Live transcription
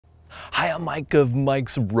Hi, I'm Mike of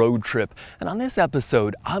Mike's Road Trip, and on this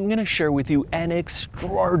episode, I'm going to share with you an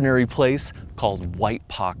extraordinary place called White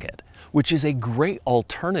Pocket, which is a great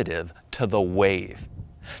alternative to the Wave.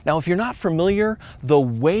 Now, if you're not familiar, the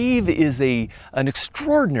Wave is an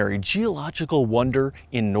extraordinary geological wonder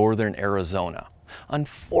in northern Arizona.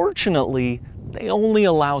 Unfortunately, they only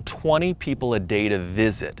allow 20 people a day to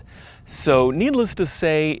visit. So needless to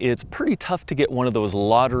say, it's pretty tough to get one of those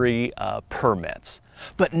lottery permits.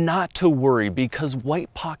 But not to worry, because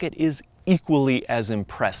White Pocket is equally as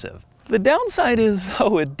impressive. The downside is,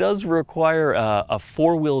 though, it does require a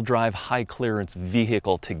four-wheel drive high clearance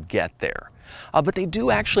vehicle to get there. But they do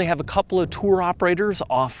actually have a couple of tour operators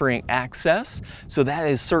offering access, so that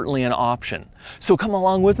is certainly an option. So come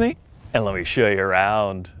along with me and let me show you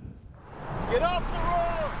around. Get off the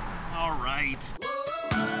road! All right.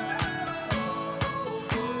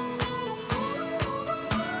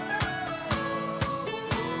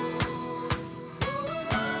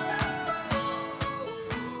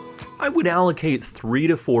 I would allocate 3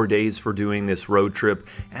 to 4 days for doing this road trip,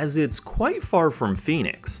 as it's quite far from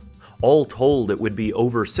Phoenix. All told, it would be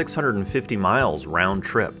over 650 miles round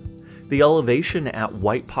trip. The elevation at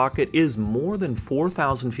White Pocket is more than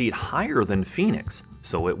 4,000 feet higher than Phoenix,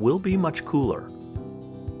 so it will be much cooler.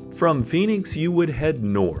 From Phoenix, you would head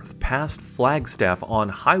north past Flagstaff on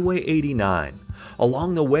Highway 89.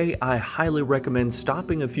 Along the way, I highly recommend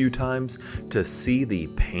stopping a few times to see the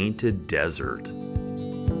Painted Desert.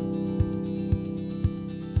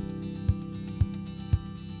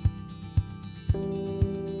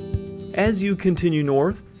 As you continue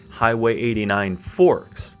north, Highway 89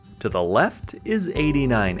 forks. To the left is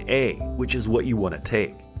 89A, which is what you want to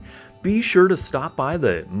take. Be sure to stop by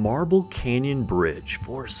the Marble Canyon Bridge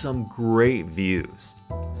for some great views.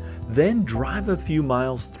 Then drive a few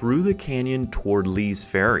miles through the canyon toward Lee's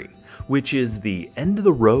Ferry, which is the end of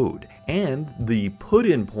the road and the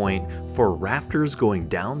put-in point for rafters going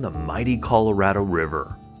down the mighty Colorado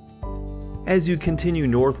River. As you continue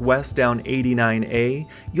northwest down 89A,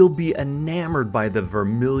 you'll be enamored by the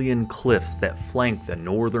Vermilion Cliffs that flank the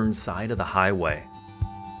northern side of the highway.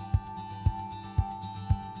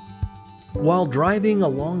 While driving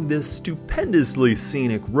along this stupendously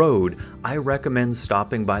scenic road, I recommend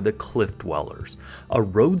stopping by the Cliff Dwellers, a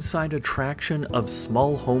roadside attraction of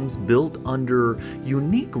small homes built under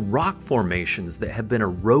unique rock formations that have been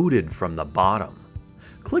eroded from the bottom.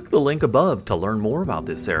 Click the link above to learn more about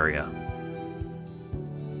this area.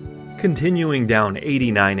 Continuing down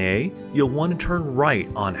 89A, you'll want to turn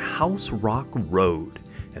right on House Rock Road,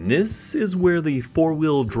 and this is where the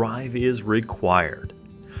four-wheel drive is required.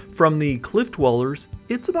 From the Cliff Dwellers,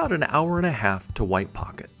 it's about an hour and a half to White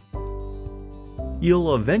Pocket.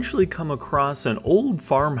 You'll eventually come across an old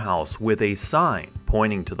farmhouse with a sign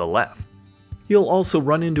pointing to the left. You'll also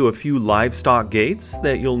run into a few livestock gates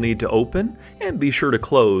that you'll need to open and be sure to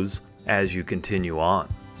close as you continue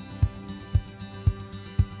on.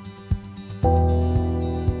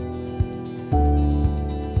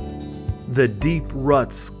 The deep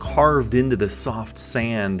ruts carved into the soft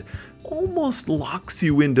sand almost locks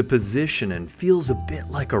you into position and feels a bit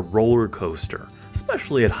like a roller coaster,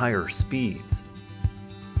 especially at higher speeds.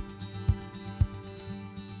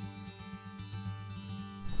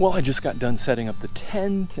 Well, I just got done setting up the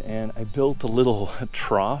tent, and I built a little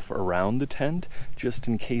trough around the tent just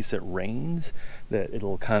in case it rains, that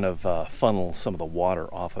it'll kind of funnel some of the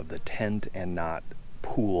water off of the tent and not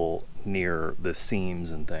pool near the seams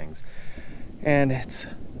and things. And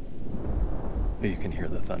you can hear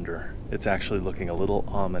the thunder. It's actually looking a little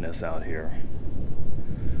ominous out here.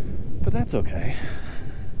 But that's okay.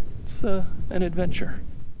 It's an adventure.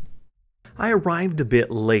 I arrived a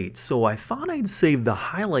bit late, so I thought I'd save the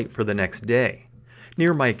highlight for the next day.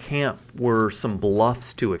 Near my camp were some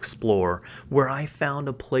bluffs to explore, where I found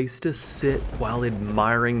a place to sit while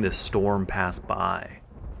admiring the storm pass by.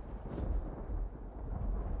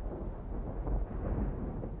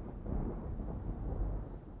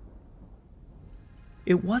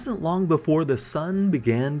 It wasn't long before the sun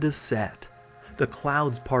began to set. The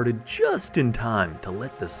clouds parted just in time to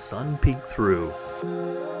let the sun peek through.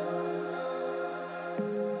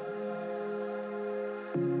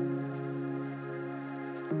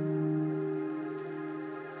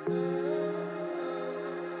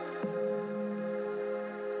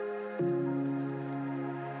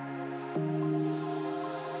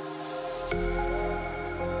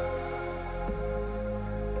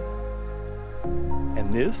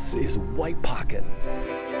 And this is White Pocket.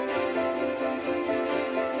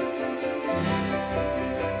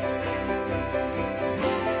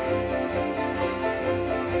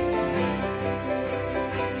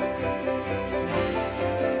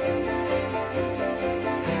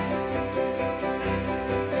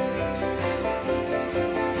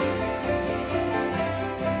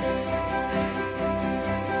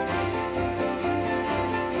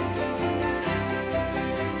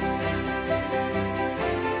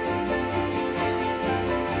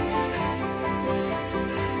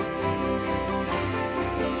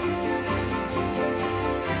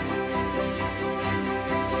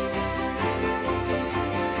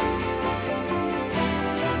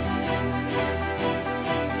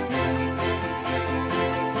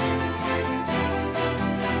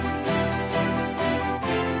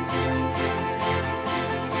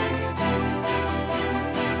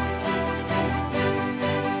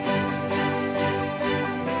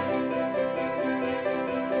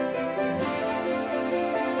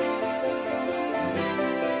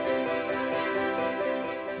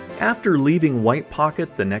 After leaving White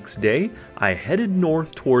Pocket the next day, I headed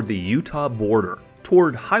north toward the Utah border,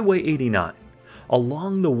 toward Highway 89.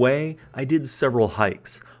 Along the way, I did several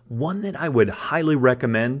hikes. One that I would highly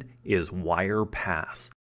recommend is Wire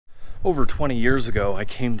Pass. Over 20 years ago, I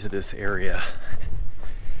came to this area,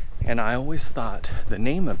 and I always thought the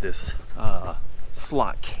name of this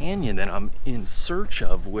slot canyon that I'm in search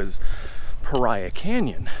of was Pariah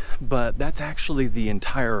Canyon, but that's actually the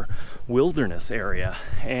entire wilderness area.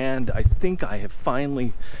 And I think I have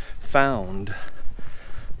finally found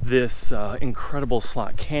this incredible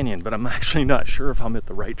slot canyon, but I'm actually not sure if I'm at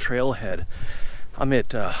the right trailhead. I'm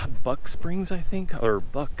at Buck Springs, I think, or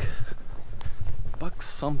Buck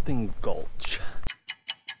something Gulch.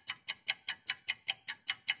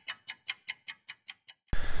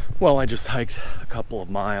 Well, I just hiked a couple of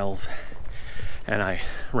miles and I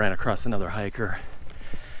ran across another hiker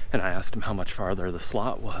and I asked him how much farther the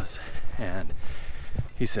slot was, and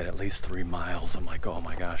he said at least 3 miles. I'm like, oh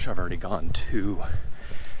my gosh, I've already gone 2.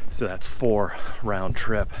 So that's 4 round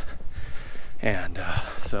trip. And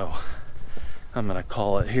so I'm gonna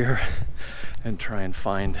call it here and try and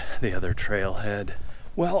find the other trailhead.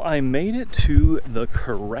 Well, I made it to the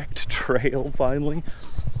correct trail finally,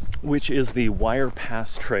 which is the Wire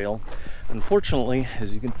Pass Trail. Unfortunately,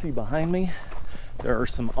 as you can see behind me, there are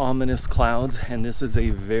some ominous clouds, and this is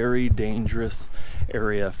a very dangerous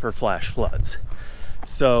area for flash floods.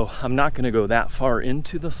 So I'm not going to go that far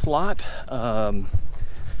into the slot,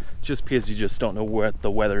 just because you just don't know what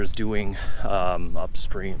the weather's doing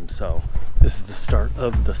upstream. So this is the start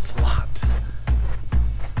of the slot.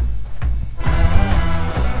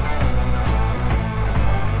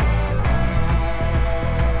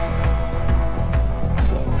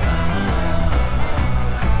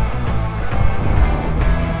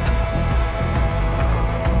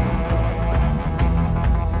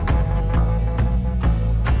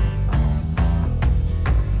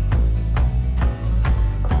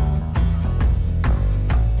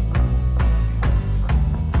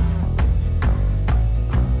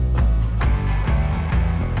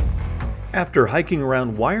 After hiking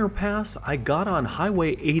around Wire Pass, I got on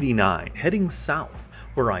Highway 89, heading south,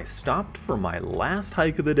 where I stopped for my last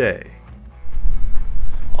hike of the day.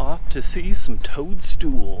 Off to see some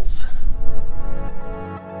toadstools.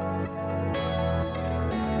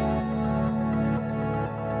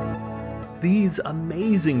 These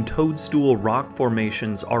amazing toadstool rock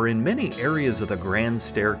formations are in many areas of the Grand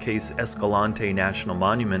Staircase Escalante National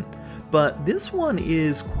Monument, but this one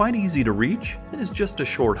is quite easy to reach and is just a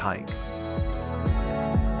short hike.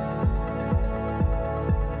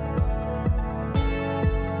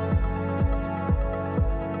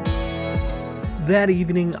 That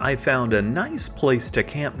evening, I found a nice place to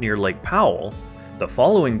camp near Lake Powell. The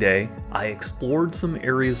following day, I explored some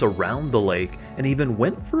areas around the lake and even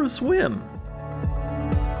went for a swim.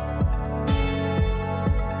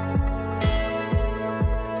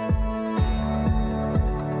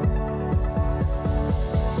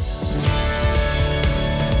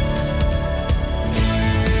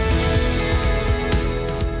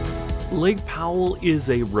 Lake Powell is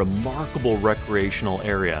a remarkable recreational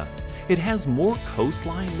area. It has more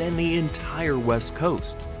coastline than the entire West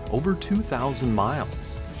Coast, over 2,000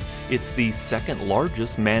 miles. It's the second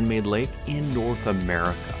largest man-made lake in North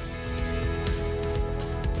America.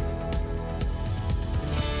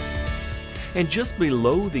 And just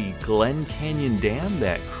below the Glen Canyon Dam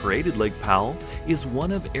that created Lake Powell is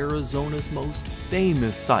one of Arizona's most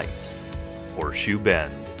famous sites, Horseshoe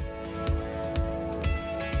Bend.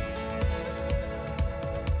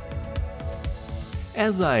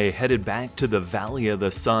 As I headed back to the Valley of the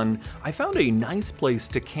Sun, I found a nice place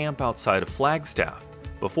to camp outside of Flagstaff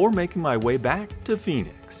before making my way back to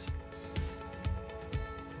Phoenix.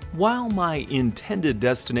 While my intended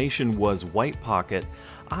destination was White Pocket,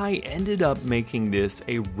 I ended up making this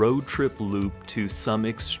a road trip loop to some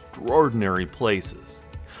extraordinary places.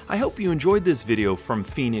 I hope you enjoyed this video from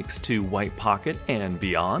Phoenix to White Pocket and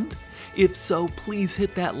beyond. If so, please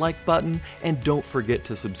hit that like button and don't forget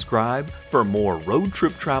to subscribe for more road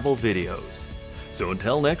trip travel videos. So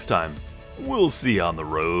until next time, we'll see you on the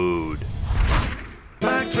road.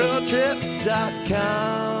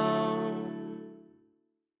 MyTrailTrip.com